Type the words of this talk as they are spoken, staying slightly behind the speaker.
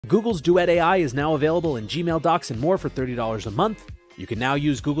Google's Duet AI is now available in Gmail Docs and more for $30 a month. You can now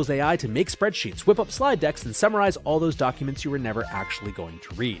use Google's AI to make spreadsheets, whip up slide decks, and summarize all those documents you were never actually going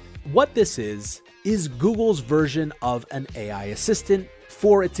to read. What this is Google's version of an AI assistant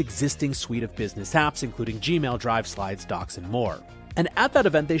for its existing suite of business apps, including Gmail, Drive, Slides, Docs, and more. And at that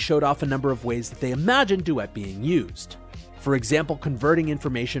event, they showed off a number of ways that they imagine Duet being used. For example, converting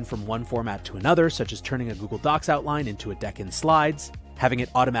information from one format to another, such as turning a Google Docs outline into a deck in Slides, having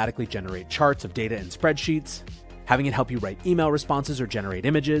it automatically generate charts of data in spreadsheets, having it help you write email responses or generate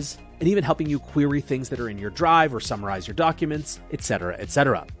images, and even helping you query things that are in your Drive or summarize your documents, etc.,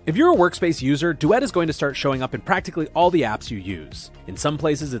 etc. If you're a workspace user, Duet is going to start showing up in practically all the apps you use. In some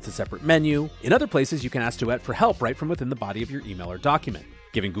places, it's a separate menu. In other places, you can ask Duet for help right from within the body of your email or document.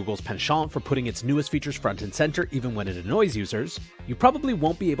 Given Google's penchant for putting its newest features front and center even when it annoys users, you probably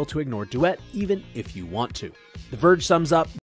won't be able to ignore Duet even if you want to. The Verge sums up,